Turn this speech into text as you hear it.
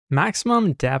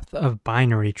Maximum depth of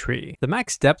binary tree. The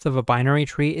max depth of a binary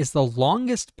tree is the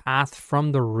longest path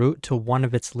from the root to one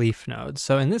of its leaf nodes.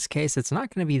 So in this case, it's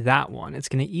not going to be that one. It's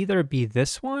going to either be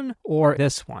this one or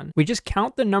this one. We just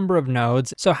count the number of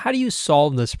nodes. So how do you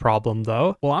solve this problem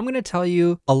though? Well, I'm going to tell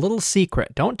you a little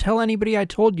secret. Don't tell anybody I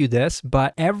told you this,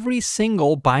 but every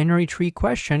single binary tree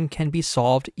question can be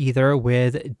solved either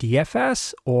with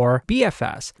DFS or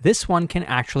BFS. This one can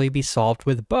actually be solved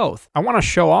with both. I want to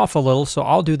show off a little, so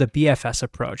I'll do the BFS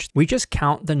approach. We just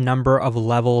count the number of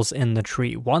levels in the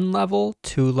tree. 1 level,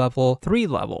 2 level, 3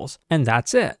 levels, and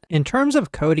that's it. In terms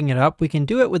of coding it up, we can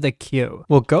do it with a queue.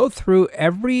 We'll go through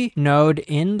every node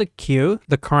in the queue,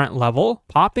 the current level,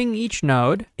 popping each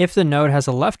node. If the node has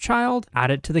a left child,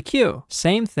 add it to the queue.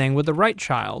 Same thing with the right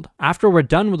child. After we're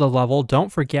done with a level,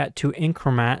 don't forget to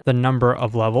increment the number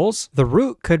of levels. The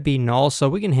root could be null, so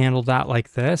we can handle that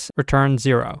like this. Return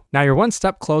 0. Now you're one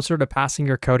step closer to passing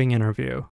your coding interview.